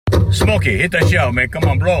Smokey, hit that shell, man. Come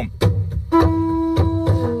on, blow 'em.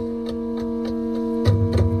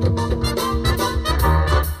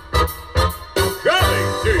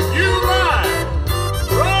 Coming to you live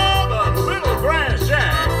from the Little Grass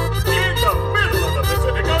Shack in the middle of the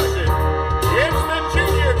Pacific Ocean. It's the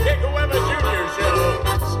Junior Kikuewa Jr. Show,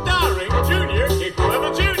 starring Junior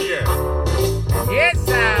Kikuewa Jr. Yes,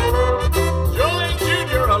 sir. Join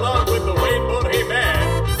Junior along with the Wayne Bohe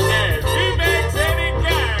Band as he makes any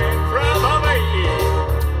gang from Hawaii.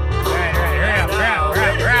 Right.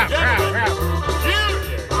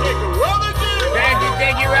 Junior Kikuewa Jr.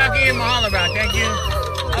 Thank you, Rocky and Mahalo, bro. Thank you.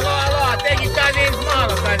 Hello. Thank you, cousins.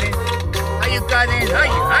 Mahalo, cousins. How you, cousins? How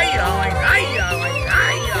you doing?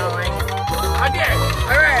 Okay.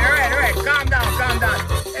 All right. Calm down.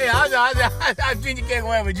 Hey, how's Junior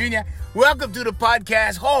Kikuewa Jr.? Welcome to the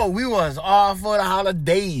podcast. Oh, we was off for the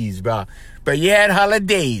holidays, bro. But you had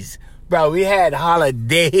holidays. Bro, we had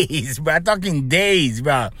holidays, bro. I'm talking days,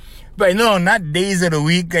 bro. But no, not days of the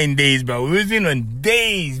weekend days, bro. We was in on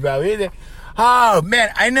days, bro. Oh,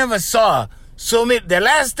 man, I never saw so many. The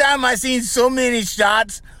last time I seen so many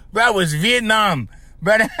shots, bro, was Vietnam.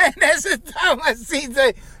 But that's the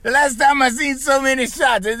last time I seen so many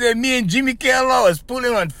shots. It was me and Jimmy Kello was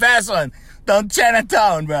pulling on fast on down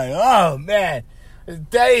Chinatown, bro. Oh, man. I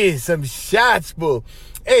tell you, some shots, bro.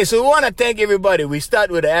 Hey, so we want to thank everybody. We start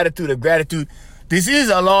with the attitude of gratitude. This is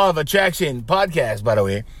a Law of Attraction podcast, by the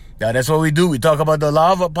way. Now, that's what we do. We talk about the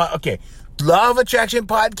Law of Attraction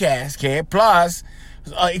podcast, okay? Plus,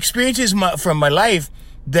 experiences from my life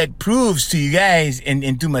that proves to you guys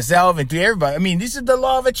and to myself and to everybody. I mean, this is the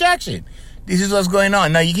Law of Attraction. This is what's going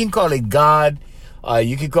on. Now, you can call it God.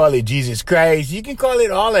 You can call it Jesus Christ. You can call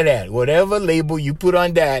it all of that. Whatever label you put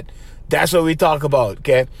on that, that's what we talk about,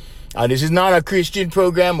 okay? This is not a Christian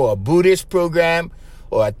program or a Buddhist program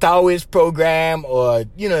or a Taoist program or,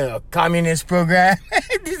 a communist program.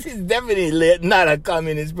 This is definitely not a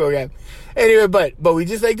communist program. Anyway, but we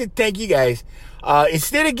just like to thank you guys.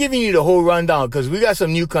 Instead of giving you the whole rundown, because we got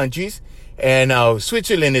some new countries, and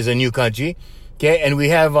Switzerland is a new country, okay? And we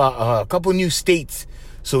have a couple new states.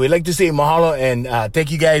 So we'd like to say mahalo and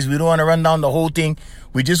thank you guys. We don't want to run down the whole thing.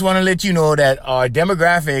 We just want to let you know that our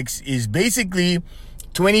demographics is basically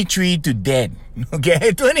 23 to dead.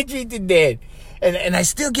 Okay? 23 to dead. And I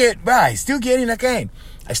still getting DMs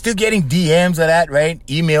of that, right?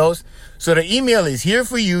 Emails. So the email is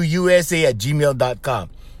hereforyouusa@gmail.com.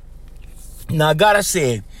 Now, I gotta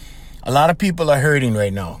say, a lot of people are hurting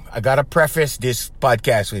right now. I gotta preface this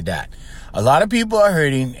podcast with that. A lot of people are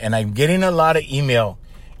hurting, and I'm getting a lot of email.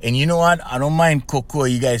 And you know what? I don't mind Kokua,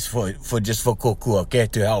 you guys, for Kokua, okay?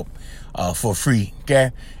 To help, for free, okay?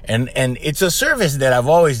 And it's a service that I've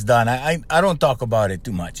always done. I don't talk about it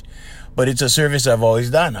too much, but it's a service I've always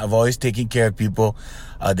done. I've always taken care of people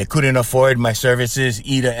that couldn't afford my services,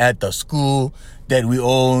 either at the school that we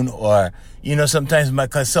own or, sometimes my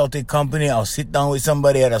consulting company, I'll sit down with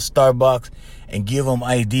somebody at a Starbucks and give them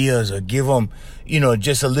ideas or give them,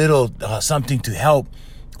 just a little something to help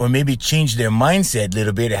or maybe change their mindset a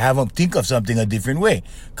little bit or have them think of something a different way.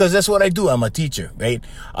 Because that's what I do. I'm a teacher, right?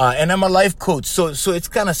 And I'm a life coach. So it's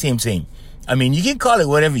kind of same. I mean, you can call it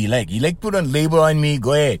whatever you like. You like put a label on me,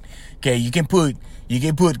 go ahead. Okay, you can put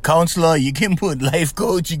counselor, you can put life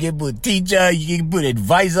coach, you can put teacher, you can put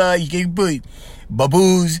advisor, you can put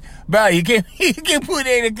baboos. Bro, you can put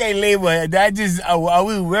any kind of label. I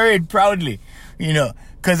will wear it proudly,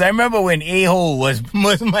 Because I remember when a-hole was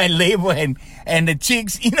my label and the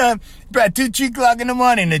chicks, bro, 2-3 o'clock in the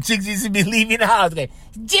morning, the chicks used to be leaving the house like,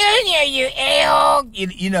 Junior, you a-hole.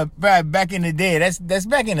 Bro, back in the day, that's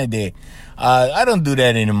back in the day. I don't do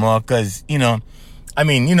that anymore because,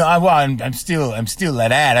 I'm still like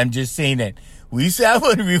that. I'm just saying that we used to have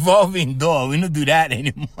a revolving door. We don't do that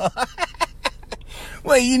anymore.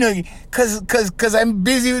 Well, because I'm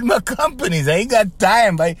busy with my companies. I ain't got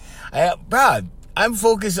time. Bro, I'm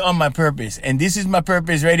focused on my purpose. And this is my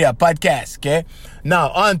purpose radio podcast, okay? Now,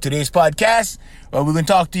 on today's podcast, what we're going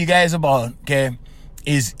to talk to you guys about, okay,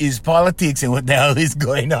 is politics and what the hell is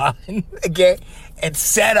going on, okay? And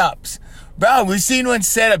setups. Bro, we've seen one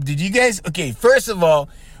setup. Did you guys? Okay, first of all,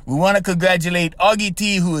 we want to congratulate Augie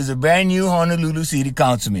T, who is a brand new Honolulu City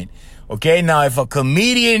Councilman. Okay, now if a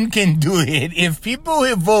comedian can do it, if people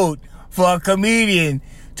will vote for a comedian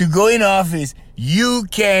to go in office, you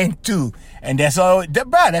can too. And that's all,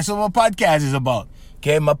 bro, that's what my podcast is about.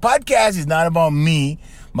 Okay, my podcast is not about me.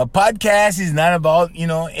 My podcast is not about,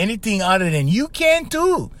 anything other than you can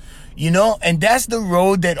too. And that's the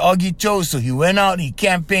road that Augie chose. So he went out, he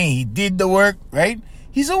campaigned, he did the work, right?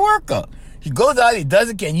 He's a worker. He goes out, he does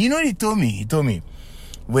it again. You know what he told me? He told me,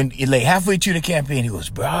 when like halfway through the campaign, he goes,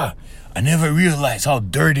 "Bruh, I never realized how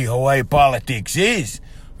dirty Hawaii politics is,"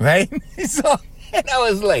 right? So, and I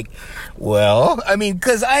was like, well, I mean,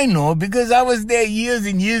 because I know, because I was there years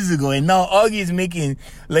and years ago, and now Augie's making,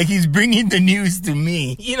 like, he's bringing the news to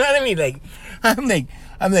me. You know what I mean? Like,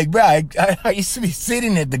 I'm like, bro, I used to be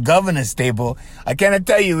sitting at the governor's table. I cannot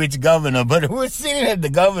tell you which governor, but we're sitting at the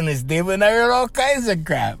governor's table, and I heard all kinds of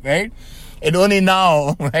crap, right? And only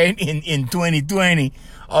now, right, in 2020,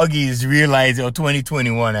 Augie is realizing, or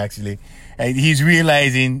 2021 actually, he's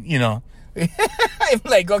realizing, you know, I'm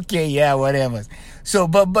like, okay, yeah, whatever. So,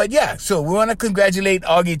 but yeah, so we want to congratulate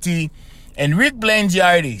Augie T and Rick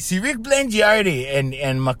Blangiardi. See, Rick Blangiardi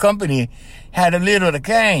and my company had a little of the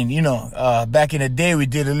kind, you know, back in the day we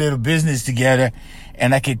did a little business together,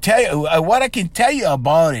 and I can tell you, what I can tell you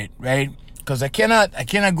about it, right? Because I cannot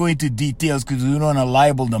go into details because we don't want to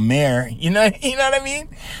libel the mayor, you know what I mean?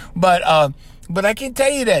 But I can tell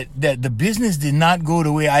you that the business did not go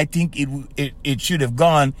the way I think it should have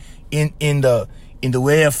gone in the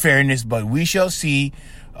way of fairness. But we shall see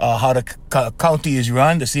how the county is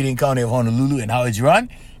run, the city and county of Honolulu, and how it's run.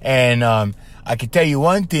 And I can tell you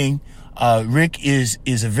one thing: Rick is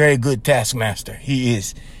a very good taskmaster. He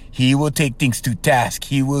is. He will take things to task.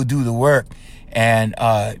 He will do the work, and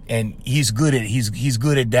he's good at he's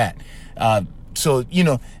good at that. So, you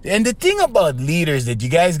know, and the thing about leaders that you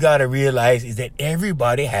guys got to realize is that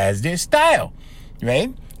everybody has their style, right?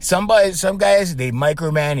 Some guys, they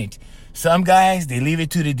micromanage. Some guys, they leave it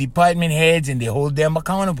to the department heads and they hold them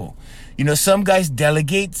accountable. You know, some guys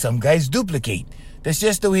delegate, some guys duplicate. That's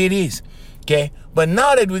just the way it is, okay? But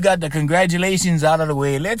now that we got the congratulations out of the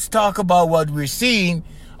way, let's talk about what we're seeing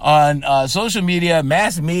on social media,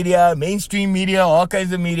 mass media, mainstream media, all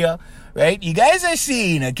kinds of media, right? You guys are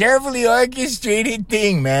seeing a carefully orchestrated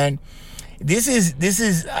thing, man. This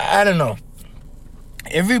is, I don't know.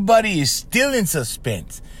 Everybody is still in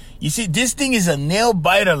suspense. You see, this thing is a nail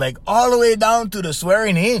biter, like all the way down to the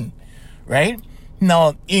swearing in, right?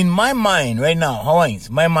 Now, in my mind right now,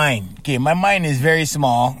 Hawaiians, my mind is very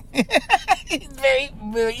small. It's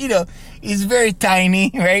very, you know, it's very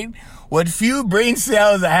tiny, right? What few brain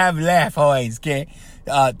cells I have left, Hawaiians, okay,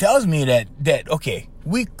 tells me that, okay,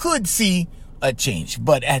 we could see a change.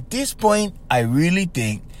 But at this point, I really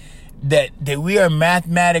think that we are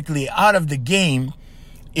mathematically out of the game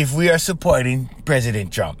if we are supporting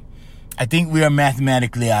President Trump. I think we are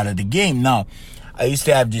mathematically out of the game. Now, I used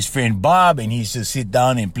to have this friend Bob, and he used to sit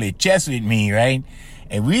down and play chess with me, right?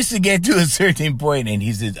 And we used to get to a certain point, and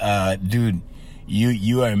he said, dude,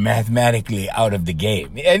 you are mathematically out of the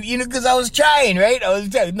game. And, you know, because I was trying, right? I was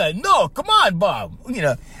trying, no, come on, Bob. You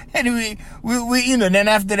know, and we you know, then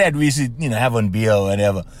after that, we should, you know, have one beer or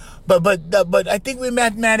whatever. But I think we're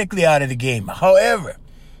mathematically out of the game. However,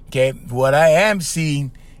 okay, what I am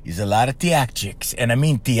seeing is a lot of theatrics. And I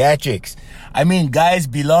mean theatrics. I mean guys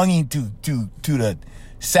belonging to the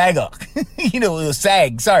SAG, you know,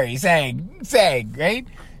 SAG, right?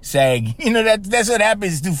 SAG. You know, that's what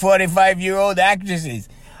happens to 45-year-old actresses.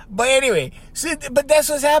 But anyway, but that's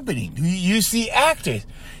what's happening. You see actors.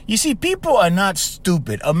 You see, people are not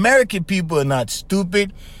stupid. American people are not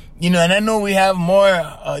stupid. You know, and I know we have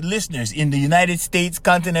more listeners in the United States,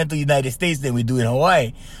 continental United States, than we do in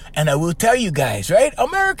Hawaii. And I will tell you guys, right?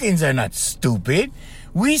 Americans are not stupid.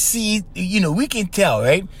 We see, you know, we can tell,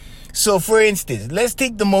 right? So, for instance, let's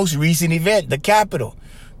take the most recent event, the Capitol.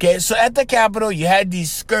 Okay, so at the Capitol, you had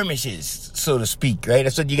these skirmishes, so to speak, right?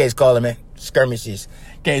 That's what you guys call them, man. Skirmishes.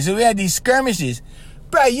 Okay, so we had these skirmishes.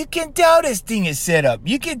 Bro, you can tell this thing is set up.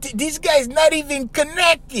 These guys not even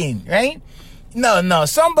connecting, right? No,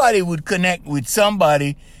 somebody would connect with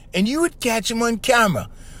somebody, and you would catch them on camera.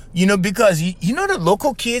 You know, because you know the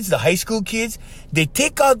local kids, the high school kids, they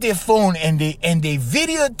take out their phone and they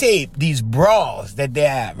videotape these brawls that they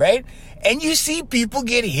have, right? And you see people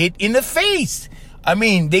get hit in the face. I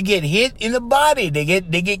mean, they get hit in the body. They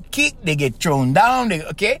get kicked. They get thrown down.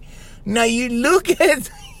 Okay. Now you look at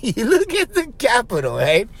the Capitol,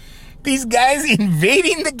 right? These guys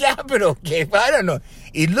invading the Capitol. Okay, I don't know.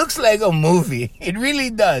 It looks like a movie. It really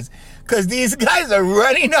does, because these guys are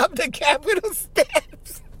running up the Capitol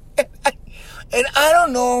steps. And I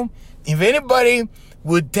don't know if anybody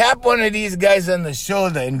would tap one of these guys on the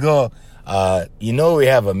shoulder and go, you know, we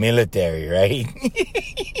have a military, right?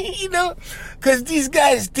 You know, because these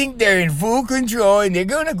guys think they're in full control and they're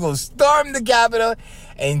going to go storm the Capitol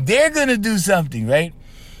and they're going to do something, right?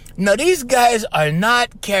 Now, these guys are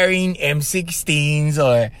not carrying M16s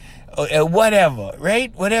or whatever,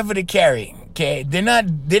 right? Whatever they're carrying. Okay, they're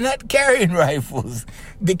not carrying rifles.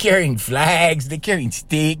 They're carrying flags. They're carrying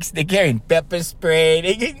sticks. They're carrying pepper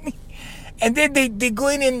spray. And then they go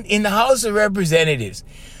in the House of Representatives.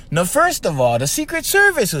 Now, first of all, the Secret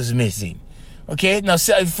Service was missing. Okay, now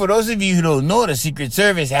for those of you who don't know, the Secret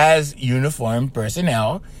Service has uniformed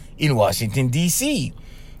personnel in Washington, D.C.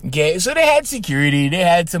 Okay, so they had security, they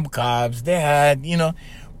had some cops, they had,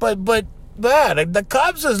 but the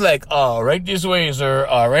cops was like, oh, right this way, sir,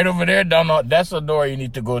 right over there, down, that's the door you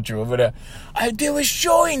need to go through over there. They were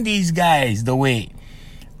showing these guys the way.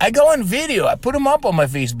 I go on video, I put them up on my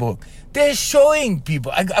Facebook. They're showing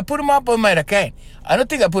people. I put them up on my account. I don't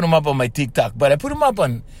think I put them up on my TikTok, but I put them up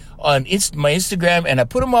on my Instagram, and I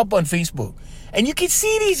put them up on Facebook. And you can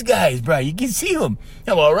see these guys, bro. You can see them.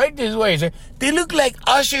 Well, right this way, sir. They look like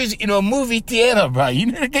ushers in a movie theater, bro. You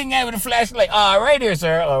know the thing having a flashlight. Right here,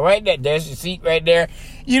 sir. Right there. There's your seat right there.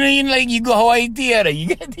 You go Hawaii theater.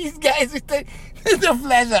 You got these guys with the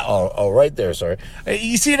flashlight. Right there, sir.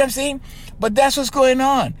 You see what I'm saying? But that's what's going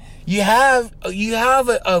on. You have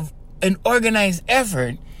an organized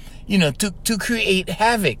effort, to create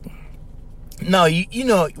havoc. Now,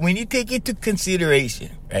 when you take into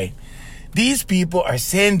consideration, right? These people are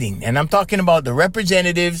sending, and I'm talking about the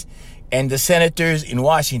representatives and the senators in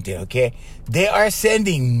Washington, okay? They are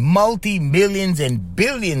sending multi-millions and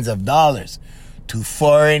billions of dollars to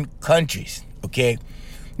foreign countries, okay?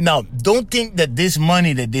 Now, don't think that this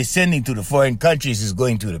money that they're sending to the foreign countries is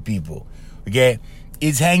going to the people, okay?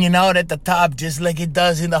 It's hanging out at the top just like it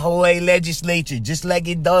does in the Hawaii legislature, just like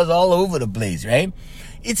it does all over the place, right?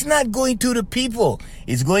 It's not going to the people.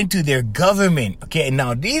 It's going to their government. Okay,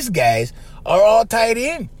 now these guys are all tied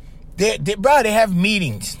in. They have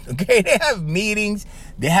meetings. Okay, they have meetings.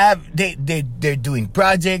 They're doing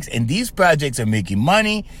projects, and these projects are making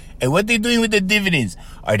money. And what they're doing with the dividends?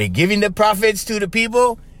 Are they giving the profits to the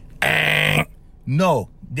people? No,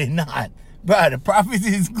 they're not. Bro, the profits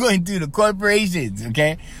is going to the corporations.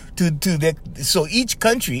 Okay, so each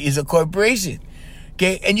country is a corporation.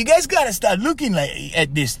 Okay, and you guys gotta start looking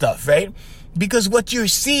at this stuff, right? Because what you're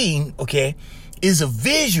seeing, okay, is a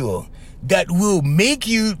visual that will make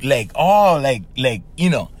you you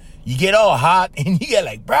get all hot and you get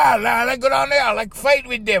like, bro, let's go down there, I fight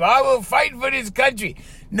with them. I will fight for this country.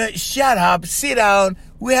 No, shut up, sit down.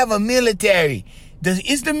 We have a military.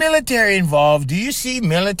 Is the military involved? Do you see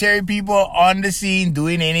military people on the scene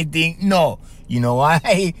doing anything? No. You know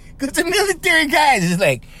why? Because the military guys is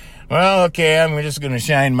like, well, okay, I'm just going to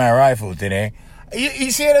shine my rifle today.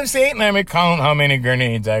 You see what I'm saying? Let me count how many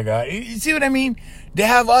grenades I got. You see what I mean? They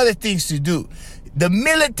have other things to do. The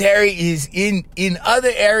military is in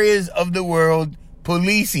other areas of the world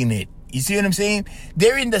policing it. You see what I'm saying?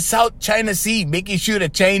 They're in the South China Sea, making sure the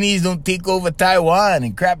Chinese don't take over Taiwan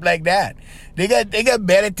and crap like that. They got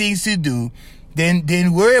better things to do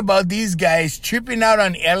than worry about these guys tripping out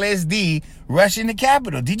on LSD, rushing the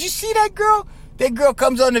Capitol. Did you see that girl? That girl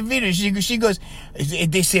comes on the video. She goes,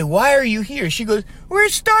 they say, why are you here? She goes, we're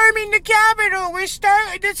storming the Capitol.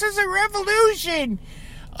 This is a revolution.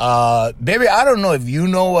 Baby, I don't know if you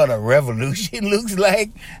know what a revolution looks like,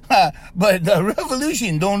 but the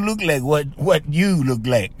revolution don't look like what you look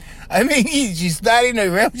like. I mean, she's doing a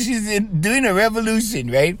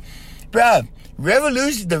revolution, right? Bruh,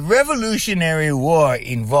 the Revolutionary War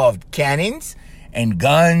involved cannons and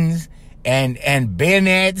guns and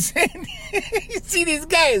bayonets. You see these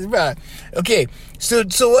guys, bro. Okay, so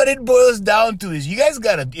what it boils down to is if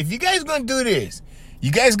you guys gonna do this,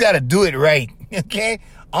 you guys gotta do it right. Okay,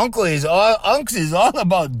 Uncle is all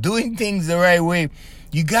about doing things the right way.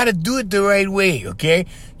 You gotta do it the right way. Okay,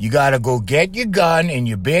 you gotta go get your gun and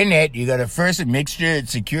your bayonet. You gotta first make sure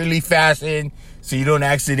it's securely fastened so you don't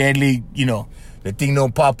accidentally, the thing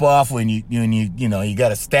don't pop off when you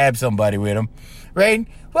gotta stab somebody with them, right?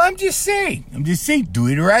 Well, I'm just saying, do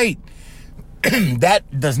it right. That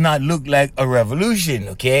does not look like a revolution,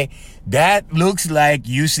 okay? That looks like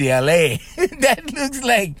UCLA. That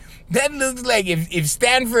looks like if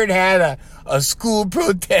Stanford had a school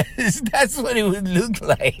protest, that's what it would look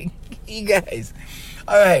like. You guys.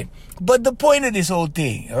 All right. But the point of this whole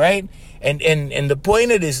thing, all right? And the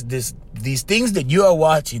point of these things that you are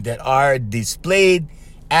watching that are displayed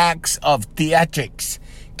acts of theatrics,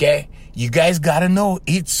 okay? You guys gotta know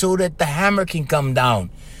it's so that the hammer can come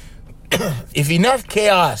down. If enough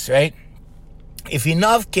chaos, right? If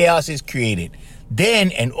enough chaos is created,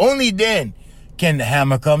 then and only then can the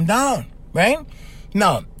hammer come down, right?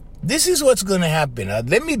 Now, this is what's gonna happen.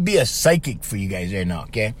 Let me be a psychic for you guys right now,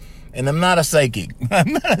 okay? And I'm not a psychic.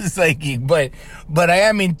 I'm not a psychic, but I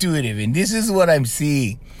am intuitive, and this is what I'm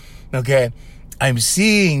seeing, okay? I'm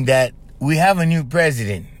seeing that we have a new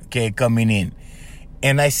president, okay, coming in.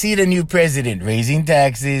 And I see the new president raising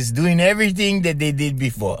taxes, doing everything that they did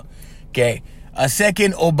before. Okay, A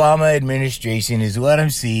second Obama administration is what I'm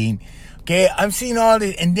seeing. Okay, I'm seeing all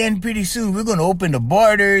this, and then pretty soon we're going to open the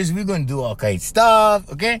borders. We're going to do all kinds of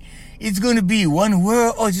stuff, okay? It's going to be one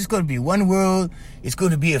world. Oh, it's just going to be one world. It's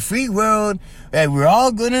going to be a free world. And we're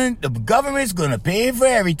all the government's going to pay for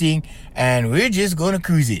everything, and we're just going to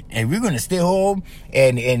cruise it. And we're going to stay home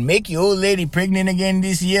and make your old lady pregnant again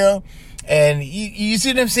this year. And you see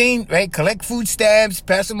what I'm saying, right? Collect food stamps,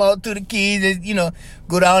 pass them out to the kids,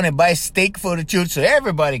 go down and buy steak for the children so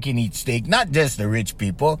everybody can eat steak, not just the rich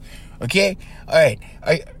people. Okay? All right.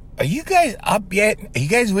 Are you guys up yet? Are you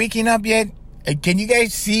guys waking up yet? Can you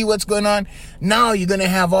guys see what's going on? Now you're going to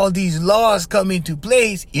have all these laws come into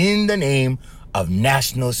place in the name of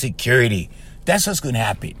national security. That's what's going to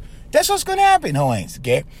happen. That's what's going to happen, Hawaiians,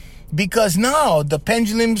 okay? Because now the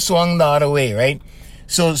pendulum swung the other way, right?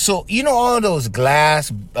 So all those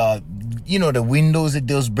glass, the windows that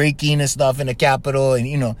those break in and stuff in the Capitol,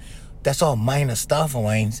 and, that's all minor stuff,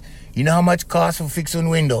 Hawaiians. You know how much costs for fixing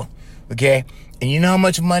window, okay? And you know how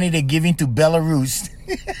much money they're giving to Belarus?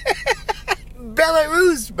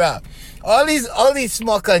 Belarus, bro. All these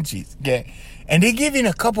small countries, okay? And they're giving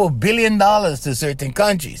a couple $1 billion to certain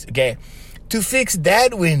countries, okay? To fix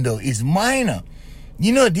that window is minor.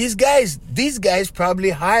 These guys probably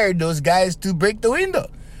hired those guys to break the window.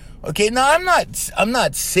 Okay, now I'm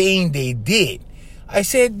not saying they did. I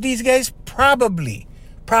said these guys probably,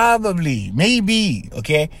 maybe,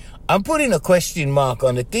 okay? I'm putting a question mark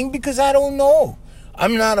on the thing because I don't know.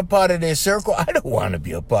 I'm not a part of their circle. I don't want to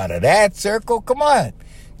be a part of that circle. Come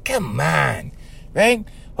on, right?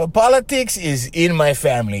 Well, politics is in my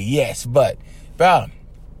family, yes, but, bro,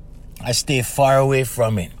 I stay far away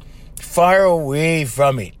from it.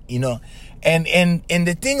 And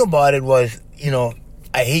the thing about it was,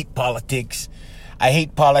 I hate politics.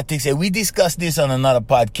 And we discussed this on another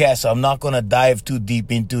podcast, so I'm not going to dive too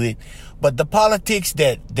deep into it. But the politics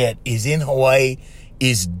that is in Hawaii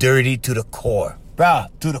is dirty to the core. Bruh,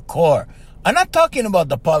 to the core. I'm not talking about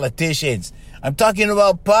the politicians. I'm talking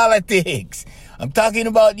about politics. I'm talking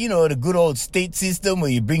about, the good old state system where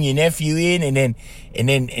you bring your nephew in and then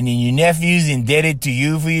your nephew's indebted to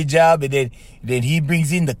you for your job, and then he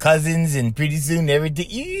brings in the cousins, and pretty soon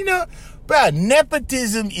everything, bro,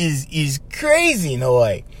 nepotism is crazy in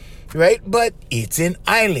Hawaii, right? But it's an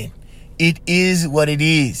island. It is what it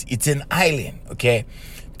is. It's an island, okay?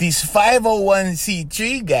 These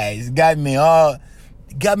 501c3 guys got me all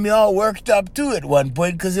worked up too at one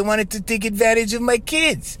point because they wanted to take advantage of my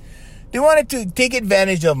kids. They wanted to take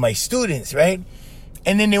advantage of my students, right?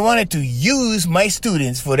 And then they wanted to use my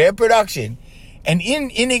students for their production. And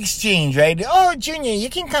in exchange, right? Oh, Junior, you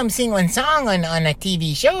can come sing one song on a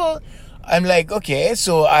TV show. I'm like, okay,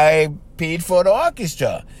 so I paid for the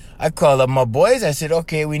orchestra. I called up my boys. I said,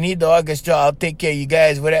 okay, we need the orchestra. I'll take care of you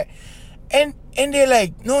guys with that. And they're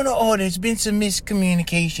like, no, there's been some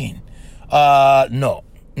miscommunication. No.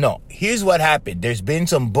 Here's what happened. There's been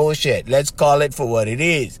some bullshit. Let's call it for what it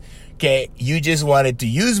is. Okay, you just wanted to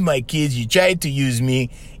use my kids. You tried to use me.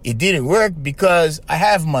 It didn't work because I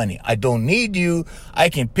have money. I don't need you. I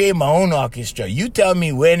can pay my own orchestra. You tell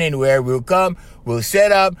me when and where. We'll come. We'll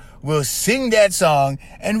set up. We'll sing that song.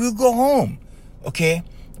 And we'll go home. Okay?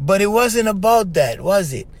 But it wasn't about that,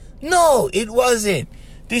 was it? No, it wasn't.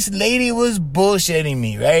 This lady was bullshitting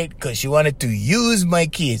me, right? Because she wanted to use my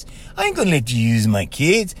kids. I ain't gonna let you use my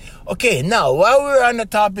kids. Okay, now, while we're on the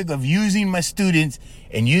topic of using my students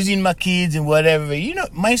and using my kids and whatever,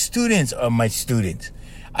 my students are my students.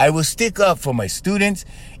 I will stick up for my students.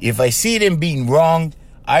 If I see them being wronged,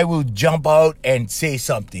 I will jump out and say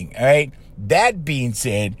something, all right? That being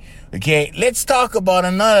said, okay, let's talk about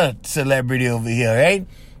another celebrity over here, right?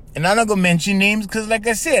 And I'm not going to mention names because, like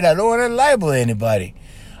I said, I don't want to libel anybody,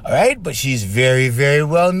 all right? But she's very, very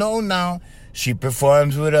well known now. She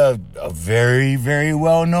performs with a very, very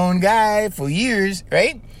well-known guy for years,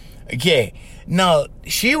 right? Okay, now,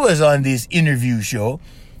 she was on this interview show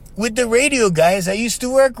with the radio guys I used to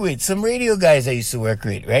work with, some radio guys I used to work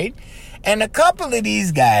with, right? And a couple of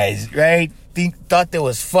these guys, right, thought that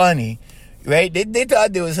was funny, right? They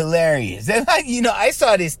thought it was hilarious. And I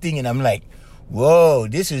saw this thing and I'm like, whoa,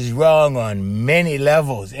 this is wrong on many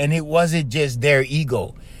levels. And it wasn't just their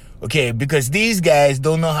ego, okay? Because these guys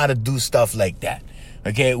don't know how to do stuff like that,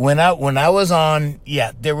 okay? When I was on,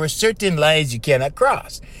 there were certain lines you cannot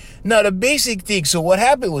cross. Now, the basic thing, so what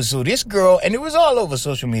happened was, so this girl, and it was all over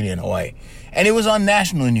social media in Hawaii, and it was on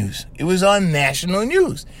national news. It was on national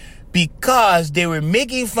news because they were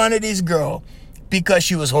making fun of this girl because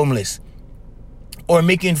she was homeless, or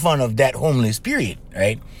making fun of that homeless period,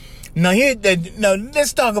 right? Now,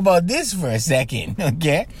 let's talk about this for a second,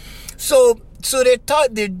 okay? So so they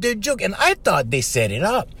thought they're joking. And I thought they set it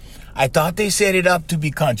up. I thought they set it up to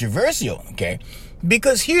be controversial, okay?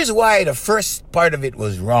 Because here's why the first part of it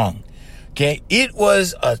was wrong, okay? It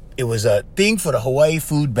was a thing for the Hawaii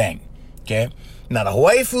Food Bank, okay? Now, the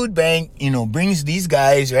Hawaii Food Bank, brings these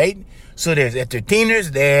guys, right? So there's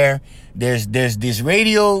entertainers there. There's this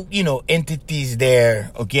radio, entities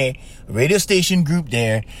there, okay? Radio station group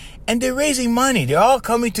there. And they're raising money. They're all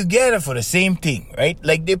coming together for the same thing, right?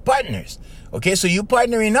 Like they're partners, okay? So you're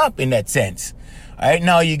partnering up in that sense. All right,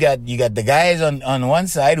 now you got the guys on one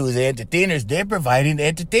side who's the entertainers. They're providing the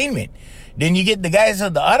entertainment. Then you get the guys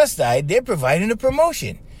on the other side. They're providing the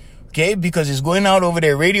promotion, okay? Because it's going out over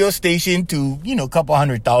their radio station to a couple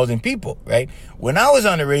 100,000 people, right? When I was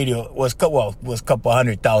on the radio, it was couple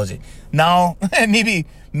 100,000. Now maybe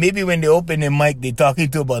when they open their mic, they're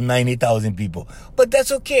talking to about 90,000 people. But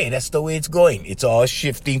that's okay. That's the way it's going. It's all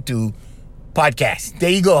shifting to podcast.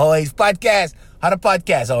 There you go, Hawaiians. Podcast. How to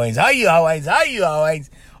podcast, Hawaiians. How you, Hawaiians?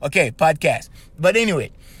 Okay, podcast. But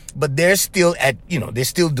anyway, they're still they're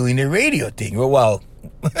still doing the radio thing. Well,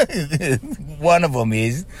 one of them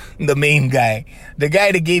is the main guy. The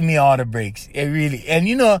guy that gave me all the breaks.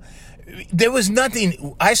 And there was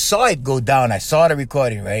nothing. I saw it go down. I saw the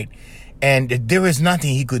recording, right? And there was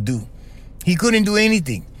nothing he could do. He couldn't do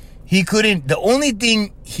anything. The only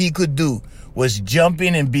thing he could do was jump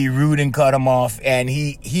in and be rude and cut him off. And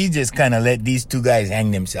he just kind of let these two guys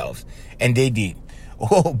hang themselves. And they did.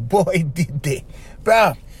 Oh, boy, did they.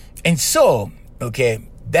 Bro. And so, okay,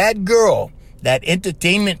 that girl, that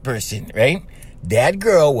entertainment person, right? That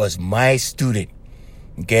girl was my student.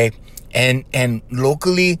 Okay? And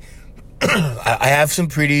locally, I have some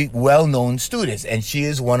pretty well-known students. And she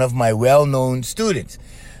is one of my well-known students.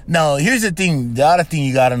 Now, here's the other thing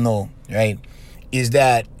you got to know, right? Is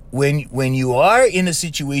that when you are in a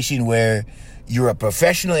situation where you're a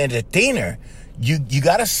professional entertainer, you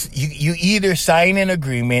either sign an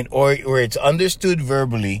agreement or it's understood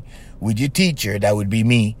verbally with your teacher, that would be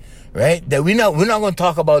me, right? That we're not going to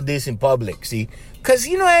talk about this in public, see? Because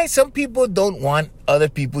some people don't want other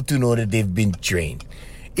people to know that they've been trained.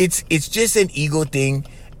 It's just an ego thing,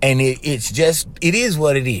 and it is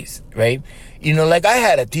what it is, right? Like I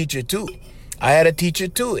had a teacher too.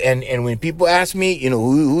 And when people ask me,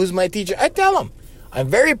 who's my teacher, I tell them I'm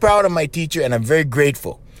very proud of my teacher and I'm very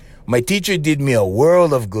grateful. My teacher did me a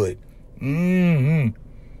world of good.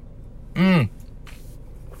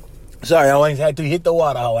 Sorry, Hawaiians had to hit the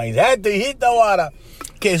water.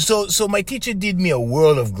 Okay, so my teacher did me a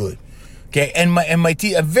world of good. Okay, and my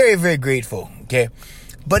teacher, I'm very, very grateful. Okay,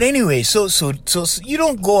 but anyway, so you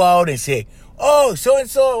don't go out and say, oh,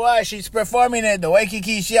 so-and-so, she's performing at the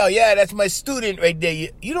Waikiki Shell. Yeah, that's my student right there.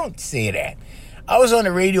 You don't say that. I was on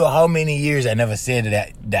the radio how many years I never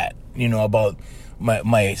said that about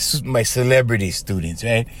my celebrity students,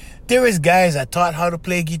 right? There was guys I taught how to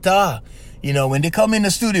play guitar. When they come in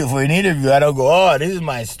the studio for an interview, I don't go, oh, this is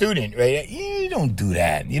my student, right? You don't do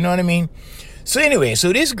that. You know what I mean? So anyway,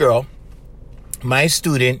 so this girl, my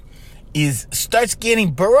student, starts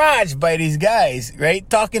getting barraged by these guys, right?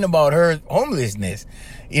 Talking about her homelessness,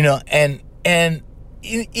 and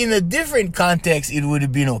in a different context, it would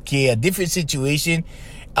have been okay. A different situation,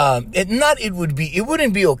 it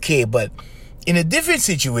wouldn't be okay, but in a different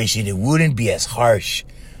situation, it wouldn't be as harsh,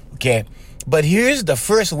 okay? But here's the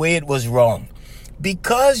first way it was wrong.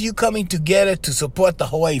 Because you're coming together to support the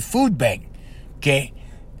Hawaii Food Bank, okay?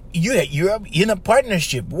 You're in a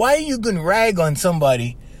partnership. Why are you going to rag on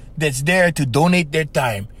somebody that's there to donate their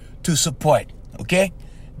time to support, okay?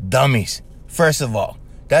 Dummies. First of all,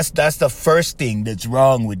 that's the first thing that's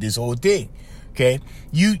wrong with this whole thing, okay?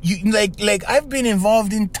 You like I've been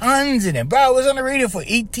involved in tons of them. Bro, I was on the radio for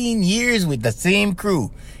 18 years with the same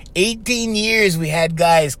crew. 18 years we had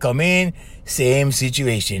guys come in, same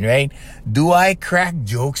situation, right? Do I crack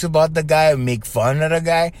jokes about the guy or make fun of the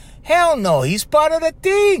guy? Hell no, he's part of the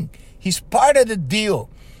thing. He's part of the deal.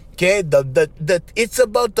 Okay, it's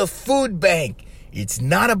about the food bank. It's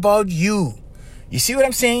not about you. You see what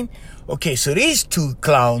I'm saying? Okay, so these two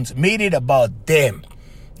clowns made it about them.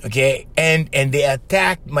 Okay, and they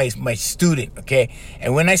attacked my student. Okay,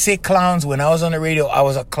 and when I say clowns, when I was on the radio, I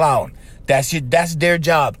was a clown. That's their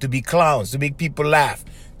job, to be clowns, to make people laugh.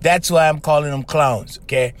 That's why I'm calling them clowns.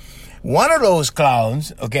 Okay, one of those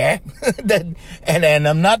clowns. Okay, and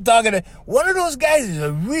I'm not talking to one of those guys is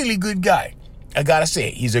a really good guy. I gotta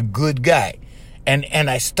say, he's a good guy. And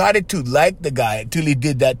I started to like the guy until he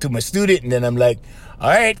did that to my student. And then I'm like, all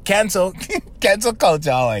right, cancel. Cancel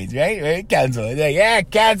culture always, right? Cancel. Like, yeah,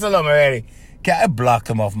 cancel him already. I blocked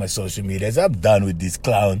him off my social media. I'm done with this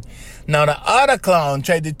clown. Now, the other clown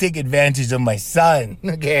tried to take advantage of my son,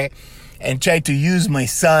 okay? and tried to use my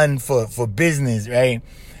son for business, right?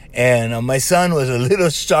 And my son was a little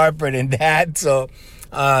sharper than that, so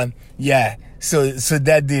yeah, so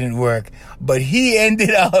that didn't work. But he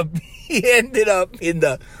ended up in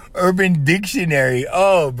the Urban Dictionary.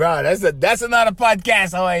 Oh, bro, that's another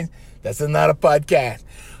podcast, always. That's another podcast.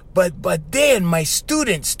 But then my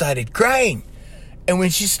student started crying. And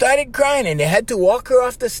when she started crying and they had to walk her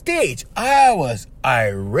off the stage, I was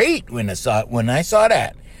irate when I saw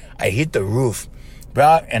that. I hit the roof,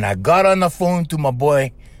 bro, and I got on the phone to my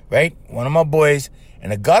boy, right? One of my boys,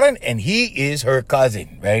 and I got on, and he is her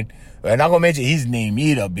cousin, right? I'm not gonna mention his name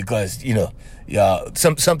either because, you know,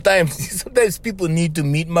 sometimes people need to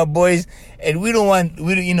meet my boys, and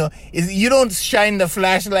you don't shine the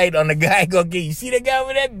flashlight on the guy. Go, okay, you see the guy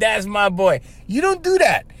over there? That's my boy. You don't do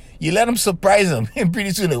that. You let him surprise him, and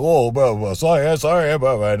pretty soon, like, oh, bro, sorry,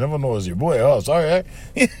 bro, I never know it was your boy. Oh, sorry.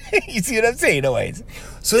 You see what I'm saying? Anyways.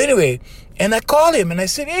 So anyway, and I called him, and I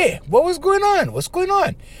said, hey, what was going on? What's going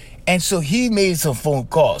on? And so he made some phone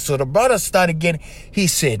calls. So the brother started getting, he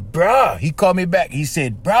said, bruh, he called me back. He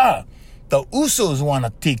said, bruh, the Usos want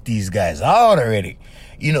to take these guys out already.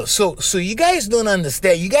 You know, so you guys don't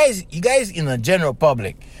understand. You guys in the general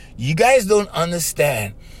public, you guys don't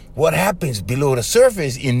understand what happens below the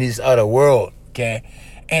surface in this other world, okay?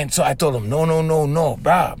 And so I told him, no,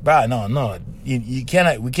 bruh, no. We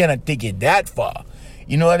cannot take it that far.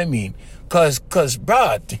 You know what I mean? Cause,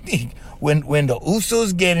 bruh, when the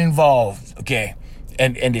Usos get involved, okay,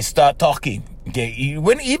 and they start talking, okay,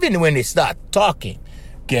 even when they start talking,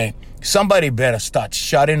 okay, somebody better start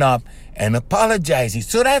shutting up and apologizing.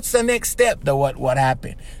 So that's the next step. What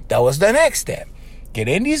happened? That was the next step. Okay,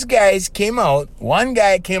 then these guys came out. One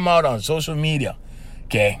guy came out on social media,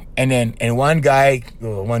 okay, and one guy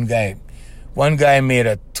made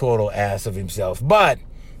a total ass of himself. But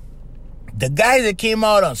the guy that came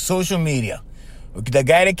out on social media, the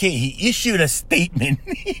guy that came, he issued a statement.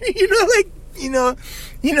 Like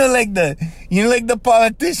the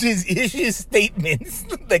politicians issue statements,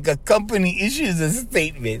 like a company issues a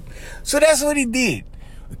statement. So that's what he did.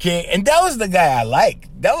 Okay, and that was the guy I liked.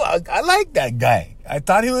 I liked that guy. I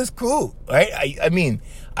thought he was cool, right? I mean,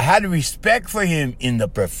 I had respect for him in the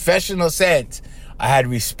professional sense. I had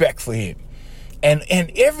respect for him. And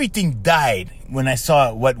everything died when I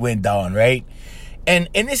saw what went down, right? And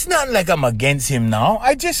it's not like I'm against him now.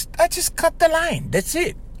 I just cut the line. That's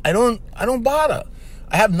it. I don't bother.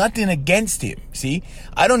 I have nothing against him. See?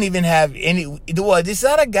 I don't even have any, well, this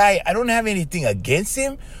other guy, I don't have anything against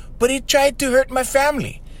him, but he tried to hurt my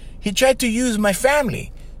family. He tried to use my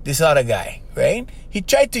family, this other guy, right? He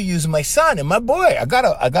tried to use my son and my boy. I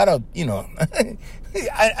gotta, you know,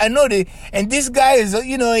 I know that, and this guy is,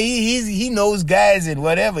 you know, he knows guys and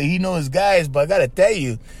whatever. He knows guys, but I gotta tell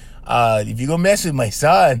you, if you gonna mess with my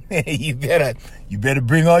son, you better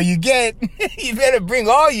bring all you get. You better bring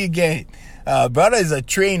all you get. Brother is a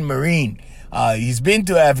trained Marine. He's been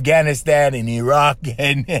to Afghanistan and Iraq,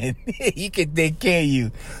 and he can take care of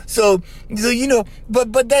you. So you know,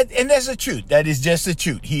 but that's the truth. That is just the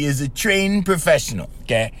truth. He is a trained professional.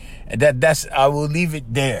 Okay, that's I will leave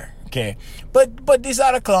it there. Okay, but this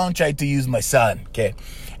other clown tried to use my son. Okay,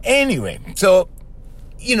 anyway, so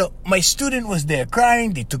you know, my student was there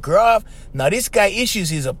crying. They took her off. Now this guy issues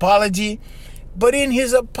his apology. But in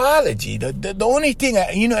his apology, the only thing,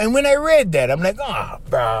 and when I read that, I'm like,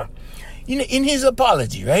 bruh. You know, in his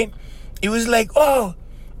apology, right? It was like, oh,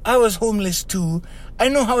 I was homeless too. I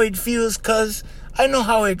know how it feels, cuz I know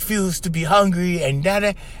how it feels to be hungry and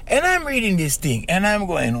that. And I'm reading this thing and I'm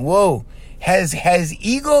going, whoa, has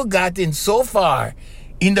ego gotten so far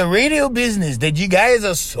in the radio business that you guys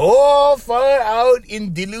are so far out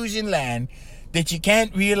in delusion land that you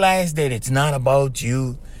can't realize that it's not about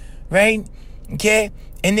you, right? Okay?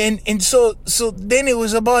 And so then it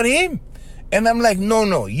was about him. And I'm like,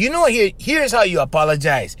 no. You know, here's how you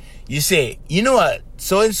apologize. You say, you know what,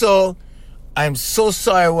 so-and-so, I'm so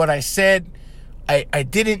sorry what I said. I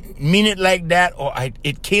didn't mean it like that, or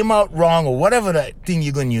it came out wrong, or whatever the thing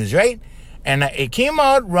you're going to use, right? And it came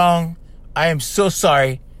out wrong. I am so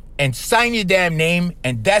sorry. And sign your damn name,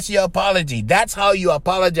 and that's your apology. That's how you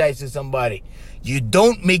apologize to somebody. You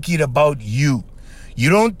don't make it about you. You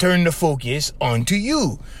don't turn the focus onto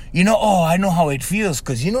you. You know, oh, I know how it feels.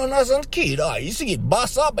 Because, you know, when I was a kid, I used to get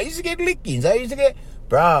bossed up. I used to get lickings.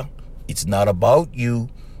 Bruh, it's not about you.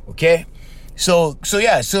 Okay? So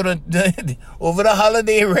yeah, over the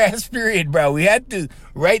holiday rest period, bro, we had to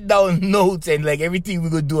write down notes and like everything we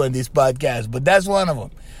could do on this podcast. But that's one of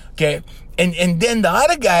them. Okay? And then the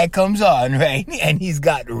other guy comes on, right? And he's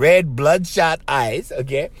got red bloodshot eyes.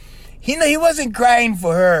 Okay? He wasn't crying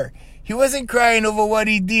for her. He wasn't crying over what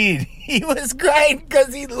he did. He was crying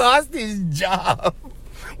because he lost his job.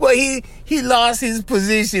 Well, he lost his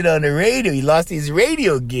position on the radio. He lost his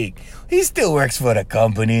radio gig. He still works for the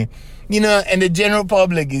company. And the general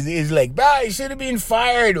public is like, he should have been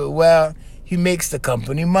fired. Well, he makes the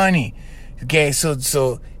company money. Okay,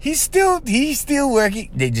 so he's still working.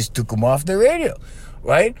 They just took him off the radio,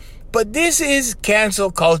 right? But this is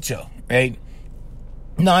cancel culture, right?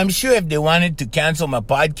 Now, I'm sure if they wanted to cancel my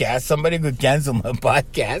podcast, somebody could cancel my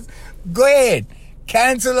podcast. Go ahead.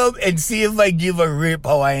 Cancel them and see if I give a rip,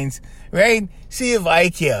 Hawaiians, right? See if I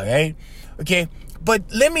care, right? Okay, but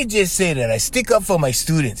let me just say that I stick up for my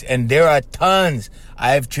students, and there are tons.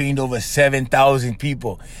 I've trained over 7,000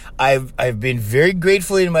 people. I've been very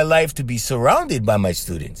grateful in my life to be surrounded by my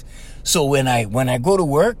students. So when I go to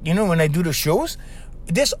work, when I do the shows,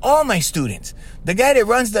 there's all my students. The guy that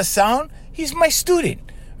runs the sound, he's my student,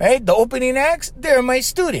 right? The opening acts, they're my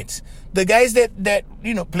students. The guys that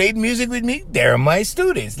played music with me, they're my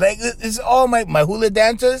students. Like, it's all my hula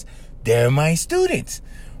dancers, they're my students.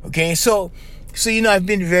 Okay, so I've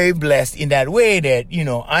been very blessed in that way that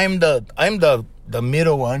I'm the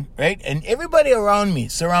middle one, right? And everybody around me,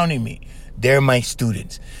 surrounding me, they're my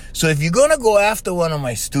students. So if you're gonna go after one of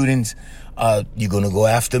my students, you're gonna go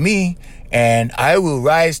after me, and I will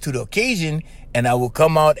rise to the occasion, and I will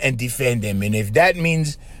come out and defend them. And if that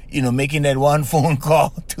means making that one phone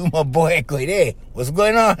call to my boy, going, hey, what's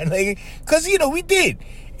going on? Like, cause we did.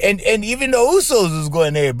 And even the Usos was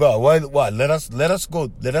going, hey, bro, what? Let us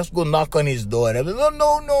go knock on his door. And I was,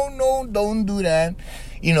 no, don't do that.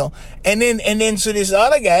 And then so this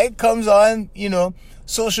other guy comes on,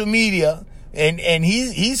 social media, and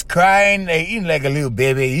he's crying like a little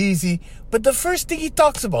baby, easy. But the first thing he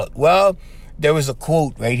talks about, well, there was a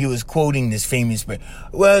quote, right? He was quoting this famous person.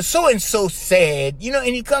 Well, so-and-so said, and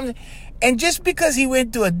he comes, and just because he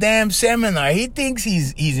went to a damn seminar, he thinks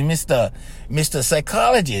he's Mr.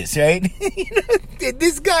 Psychologist, right?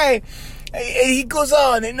 This guy, he goes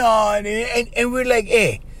on, and we're like,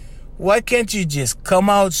 hey, why can't you just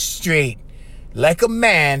come out straight, like a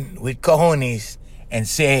man with cojones, and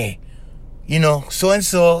say,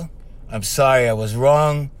 so-and-so, I'm sorry, I was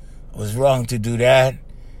wrong to do that,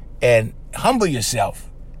 and humble yourself,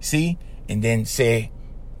 see? And then say,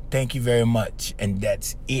 thank you very much. And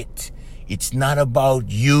that's it. It's not about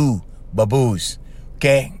you, baboos.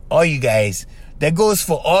 Okay? All you guys. That goes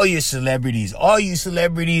for all your celebrities. All you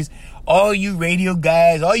radio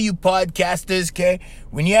guys, all you podcasters, okay?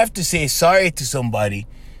 When you have to say sorry to somebody,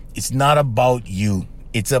 it's not about you.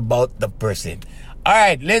 It's about the person. All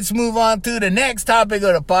right, let's move on to the next topic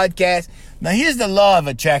of the podcast. Now, here's the law of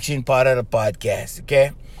attraction part of the podcast,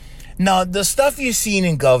 okay? Now, the stuff you've seen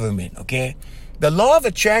in government, okay? The law of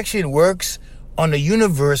attraction works on a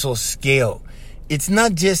universal scale. It's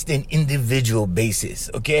not just an individual basis,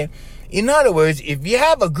 okay? In other words, if you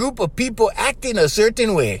have a group of people acting a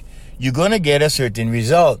certain way, you're going to get a certain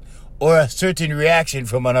result or a certain reaction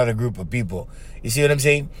from another group of people. You see what I'm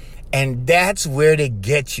saying? And that's where they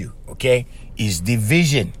get you, okay? Is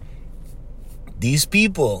division. These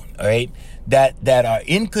people, all right, that are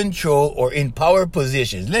in control or in power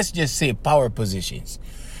positions. Let's just say power positions.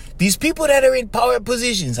 These people that are in power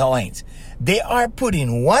positions, Hawaiians, they are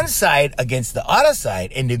putting one side against the other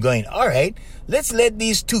side, and they're going, all right, let's let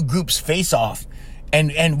these two groups face off,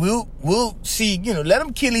 and we'll see, let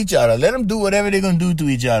them kill each other, let them do whatever they're gonna do to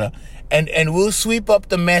each other, and we'll sweep up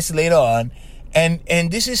the mess later on,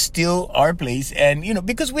 and this is still our place, and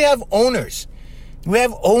because we have owners. We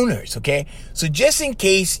have owners, okay? So just in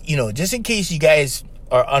case you guys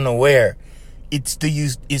are unaware, it's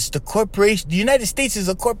the corporation. The United States is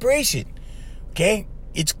a corporation, okay?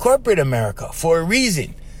 It's corporate America for a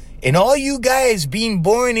reason. And all you guys being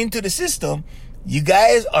born into the system, you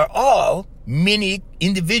guys are all mini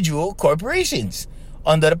individual corporations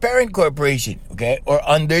under the parent corporation, okay? Or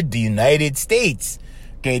under the United States,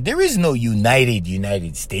 okay? There is no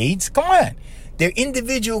United States. Come on. They're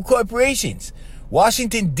individual corporations.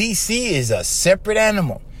 Washington, D.C. is a separate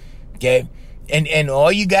animal, okay? And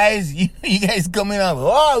all you guys, you guys coming up, we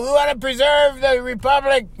want to preserve the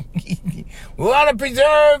republic. We want to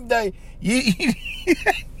preserve the...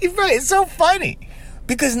 It's so funny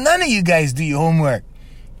because none of you guys do your homework,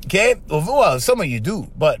 okay? Well, some of you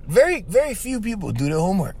do, but very, very few people do their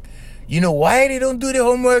homework. You know why they don't do their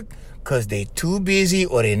homework? Because they're too busy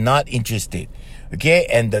or they're not interested. Okay,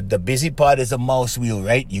 and the busy part is a mouse wheel,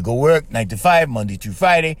 right? You go work 9 to 5, Monday through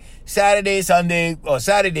Friday. Saturday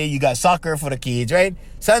you got soccer for the kids, right?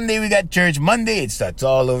 Sunday we got church. Monday it starts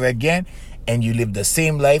all over again, and you live the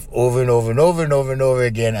same life over and over and over and over and over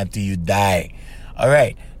again until you die. All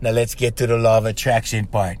right, now let's get to the law of attraction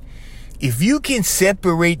part. if you can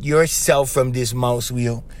separate yourself from this mouse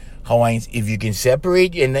wheel, Hawaiians, if you can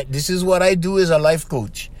separate, and this is what I do as a life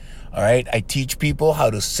coach. All right. I teach people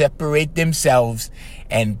how to separate themselves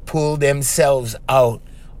and pull themselves out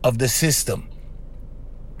of the system.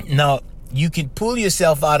 Now, you can pull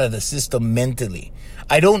yourself out of the system mentally.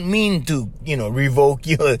 I don't mean to, revoke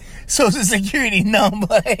your social security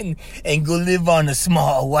number and go live on a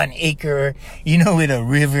small 1 acre, with a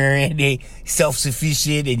river and they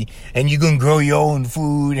self-sufficient and you're going to grow your own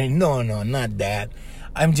food. And no, not that.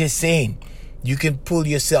 I'm just saying you can pull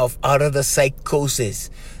yourself out of the psychosis.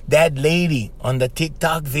 That lady on the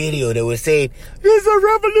TikTok video that was saying, there's a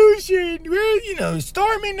revolution, we're,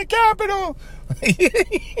 storming the Capitol.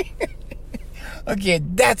 Okay,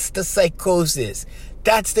 that's the psychosis.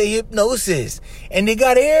 That's the hypnosis. And they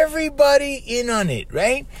got everybody in on it,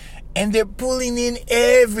 right? And they're pulling in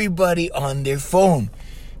everybody on their phone.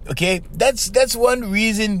 Okay, that's one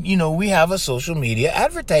reason, we have a social media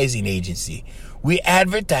advertising agency. We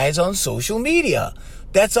advertise on social media.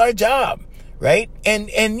 That's our job, right? And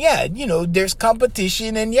yeah, there's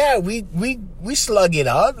competition, and yeah, we slug it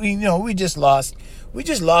out. We just lost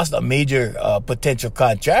a major potential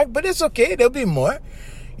contract, but it's okay. There'll be more.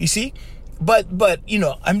 You see? But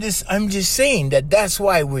I'm just saying that's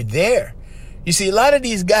why we're there. You see, a lot of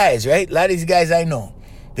these guys, right? A lot of these guys I know,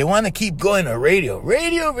 they want to keep going to radio.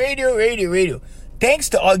 Thanks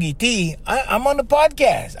to Augie T, I'm on the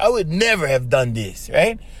podcast. I would never have done this,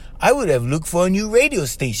 right? I would have looked for a new radio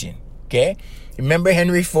station, okay? Remember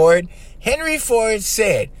Henry Ford? Henry Ford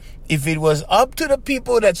said, if it was up to the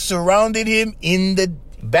people that surrounded him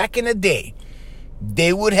back in the day,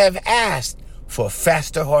 they would have asked for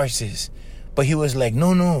faster horses. But he was like,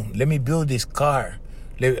 no, let me build this car.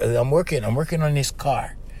 I'm working on this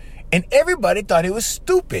car. And everybody thought it was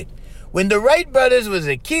stupid. When the Wright brothers was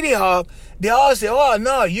a Kitty Hawk, they all said, oh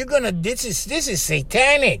no, this is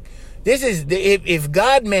satanic. If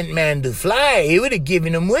God meant man to fly, he would have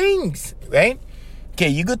given him wings, right? Okay,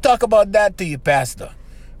 you could talk about that to your pastor,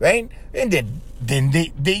 right? And then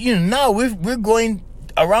they now we're going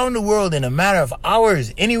around the world in a matter of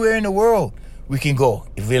hours. Anywhere in the world we can go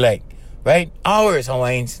if we like, right? Hours,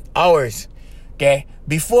 Hawaiians, hours. Okay,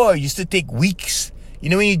 before it used to take weeks.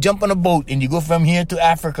 When you jump on a boat and you go from here to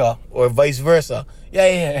Africa or vice versa.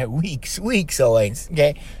 Yeah, weeks, Hawaiians.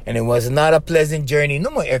 Okay, and it was not a pleasant journey. No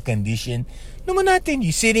more air condition, no more nothing.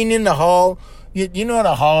 You sitting in the hall. You know what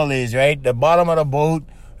a hall is, right? The bottom of the boat.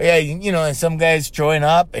 Yeah, and some guys throwing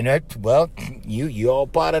up, and you all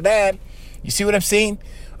part of that. You see what I'm saying?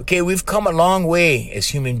 Okay, we've come a long way as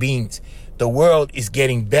human beings. The world is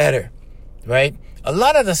getting better, right? A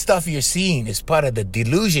lot of the stuff you're seeing is part of the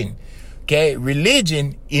delusion. Okay,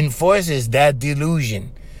 religion enforces that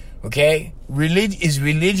delusion. Okay, is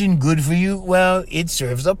religion good for you? Well, it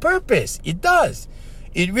serves a purpose. It does.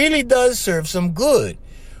 It really does serve some good.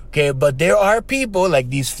 Okay, but there are people like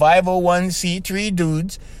these 501c3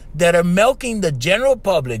 dudes that are milking the general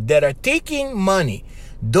public, that are taking money,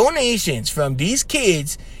 donations from these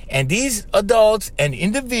kids and these adults and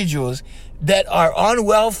individuals that are on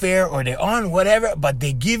welfare or they're on whatever, but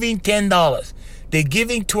they're giving $10. They're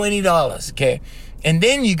giving $20, okay? And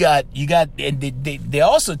then you got, and they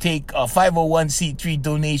also take 501c3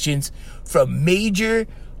 donations from major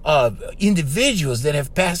individuals that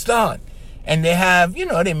have passed on. And they have,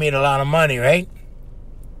 they made a lot of money, right?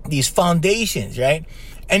 These foundations, right?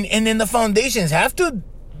 And then the foundations have to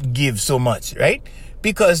give so much, right?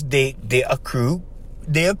 Because they accrue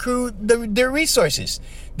their resources.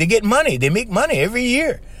 They get money. They make money every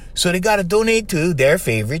year. So they got to donate to their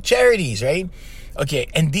favorite charities, right? Okay,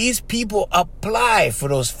 and these people apply for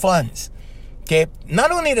those funds. Okay,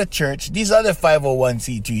 not only the church, these other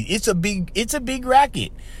 501c3, it's a big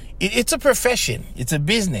racket. It's a profession. It's a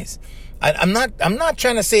business. I'm not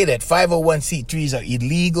trying to say that 501c3s are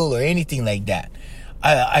illegal or anything like that.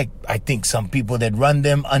 I think some people that run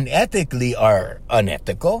them unethically are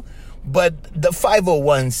unethical, but the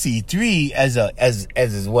 501c3 as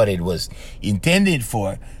is what it was intended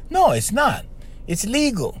for. No, it's not. It's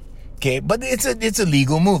legal. Okay, but it's a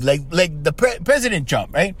legal move. Like the President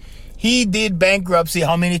Trump, right? He did bankruptcy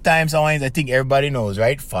how many times, Hawaiians? I think everybody knows,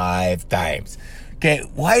 right? 5 times. Okay,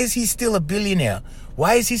 why is he still a billionaire?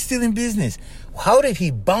 Why is he still in business? How did he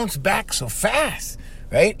bounce back so fast,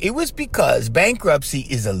 right? It was because bankruptcy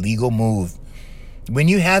is a legal move. When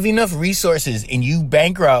you have enough resources and you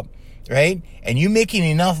bankrupt, right? And you're making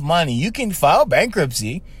enough money, you can file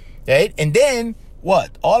bankruptcy, right? And then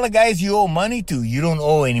what? All the guys you owe money to, you don't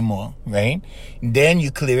owe anymore, right? And then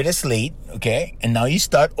you clear the slate, okay? And now you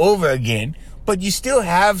start over again, but you still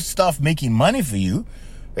have stuff making money for you,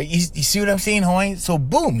 Right? You see what I'm saying, Hawaii? So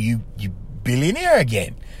boom, you billionaire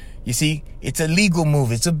again. You see, it's a legal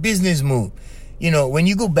move. It's a business move. You know, when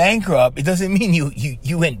you go bankrupt, it doesn't mean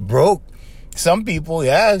you went broke. Some people,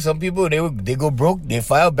 they go broke, they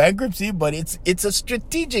file bankruptcy, but it's a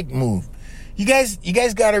strategic move. You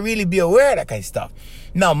guys got to really be aware of that kind of stuff.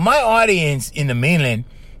 Now, my audience in the mainland,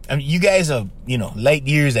 I mean, you guys are, light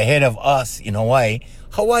years ahead of us in Hawaii.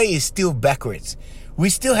 Hawaii is still backwards. We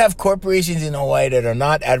still have corporations in Hawaii that are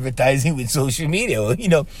not advertising with social media,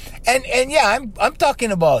 and yeah, I'm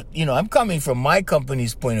talking about, I'm coming from my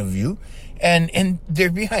company's point of view, and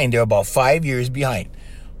they're behind. They're about 5 years behind.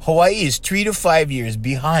 Hawaii is 3 to 5 years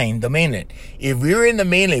behind the mainland. If we were in the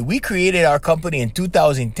mainland, we created our company in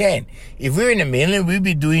 2010. If we were in the mainland, we'd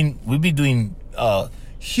be doing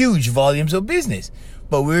huge volumes of business.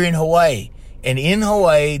 But we're in Hawaii, and in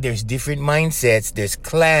Hawaii, there's different mindsets. There's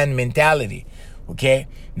clan mentality. Okay,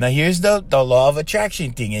 now here's the law of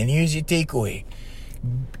attraction thing, and here's your takeaway.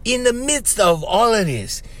 In the midst of all of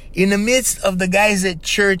this, in the midst of the guys at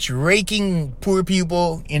church raking poor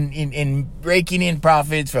people, in raking in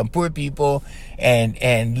profits from poor people,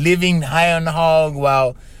 and living high on the hog,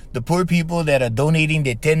 while the poor people that are donating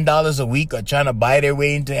their $10 a week are trying to buy their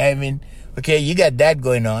way into heaven. Okay, you got that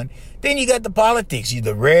going on. Then you got the politics,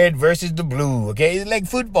 the red versus the blue. Okay, it's like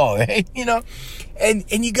football, right? And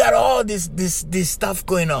you got all this stuff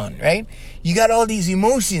going on, right? You got all these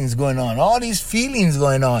emotions going on, all these feelings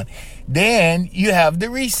going on. Then you have the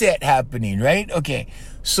reset happening, right? Okay,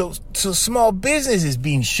 so small business is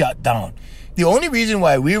being shut down. The only reason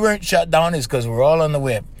why we weren't shut down is because we're all on the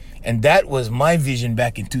web. And that was my vision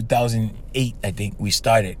back in 2008, I think we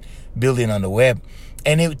started building on the web.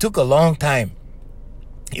 And it took a long time.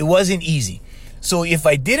 It wasn't easy. So if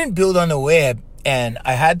I didn't build on the web and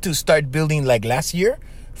I had to start building like last year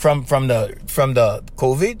from the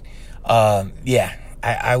COVID,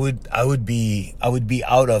 I would be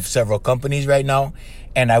out of several companies right now,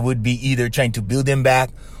 and I would be either trying to build them back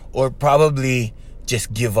or probably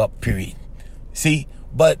just give up, period. See,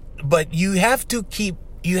 but you have to keep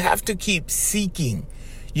seeking.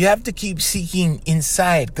 You have to keep seeking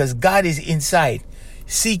inside, because God is inside.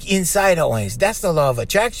 Seek inside, Hawaiians. That's the law of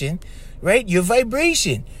attraction, right? Your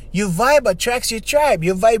vibration. Your vibe attracts your tribe.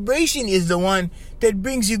 Your vibration is the one that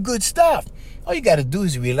brings you good stuff. All you got to do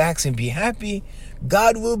is relax and be happy.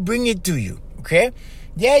 God will bring it to you, okay?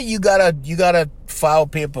 Yeah, you gotta file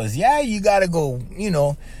papers. Yeah, you gotta go,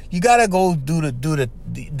 you gotta go do the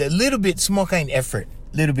little bit, small kind effort,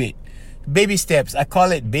 little bit. Baby steps. I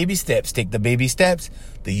call it baby steps. Take the baby steps.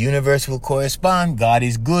 The universe will correspond. God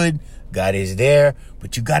is good. God is there,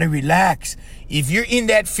 but you got to relax. If you're in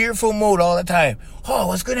that fearful mode all the time,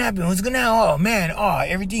 what's going to happen? What's going to happen? Oh, man,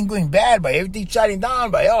 everything going bad, by everything shutting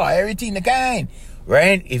down, by everything the kind,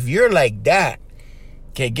 right? If you're like that,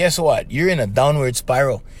 okay, guess what? You're in a downward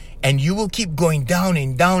spiral, and you will keep going down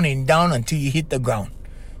and down and down until you hit the ground,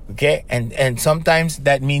 okay? And sometimes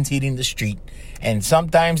that means hitting the street, and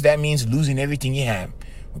sometimes that means losing everything you have,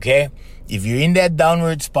 okay? If you're in that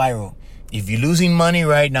downward spiral, if you're losing money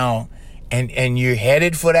right now, and you're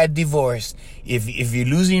headed for that divorce, if you're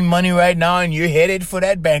losing money right now and you're headed for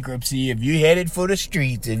that bankruptcy, if you're headed for the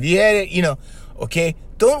streets, if you're headed, okay,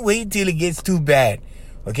 don't wait till it gets too bad,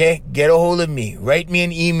 okay? Get a hold of me. Write me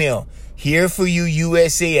an email,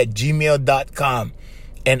 hereforyouusa@gmail.com,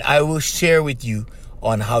 and I will share with you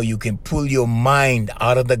on how you can pull your mind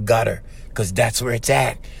out of the gutter, because that's where it's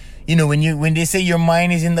at. When they say your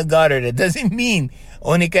mind is in the gutter, that doesn't mean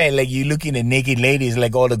only kind like you looking at naked ladies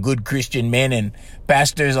like all the good Christian men and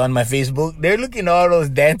pastors on my Facebook. They're looking at all those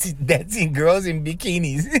dancing girls in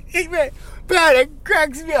bikinis. Bro, that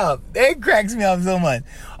cracks me up. That cracks me up so much.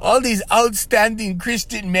 All these outstanding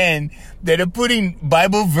Christian men that are putting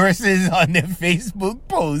Bible verses on their Facebook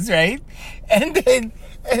posts, right? And then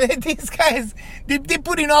these guys, they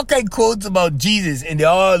put in all kind of quotes about Jesus, and they're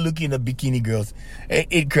all looking at bikini girls.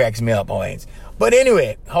 It cracks me up, Hawaiians. But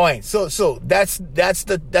anyway, Hawaiians, so that's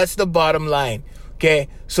the bottom line, okay?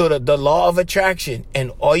 So the law of attraction,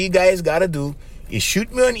 and all you guys got to do is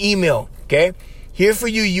shoot me an email, okay?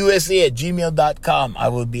 hereforyouusa@gmail.com. I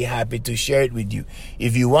will be happy to share it with you.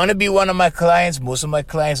 If you want to be one of my clients, most of my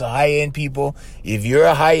clients are high-end people. If you're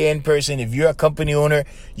a high-end person, if you're a company owner,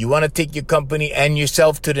 you want to take your company and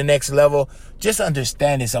yourself to the next level, just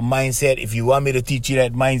understand it's a mindset. If you want me to teach you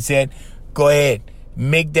that mindset, go ahead.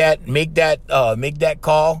 Make that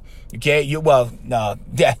call. Okay,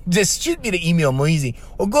 just shoot me the email, more easy,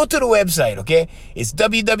 or go to the website. Okay, it's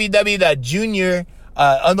www.junior.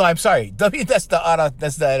 It's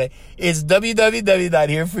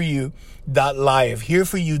www.hereforyou.live.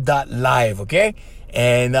 Hereforyou.live. Okay,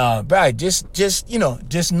 And bro, just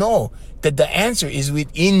know that the answer is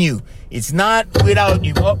within you. It's not without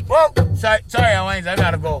you. Whoa, sorry, Hawaiians, I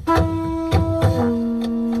gotta go.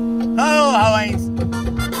 Hello, Hawaiians.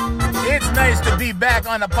 It's nice to be back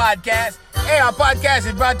on the podcast. Hey, our podcast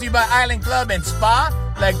is brought to you by Island Club and Spa,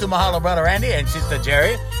 like to mahalo brother Randy and sister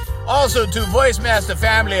Jerry. Also to VoiceMaster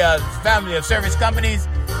family of service companies.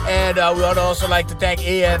 And we would also like to thank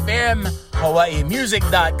AFM,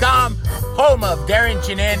 HawaiiMusic.com, home of Darren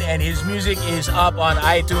Chinen, and his music is up on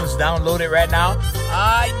iTunes. Download it right now.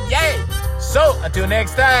 Yay! So, until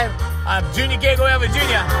next time, I'm Junior Keiko Eva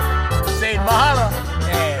Jr. saying mahalo.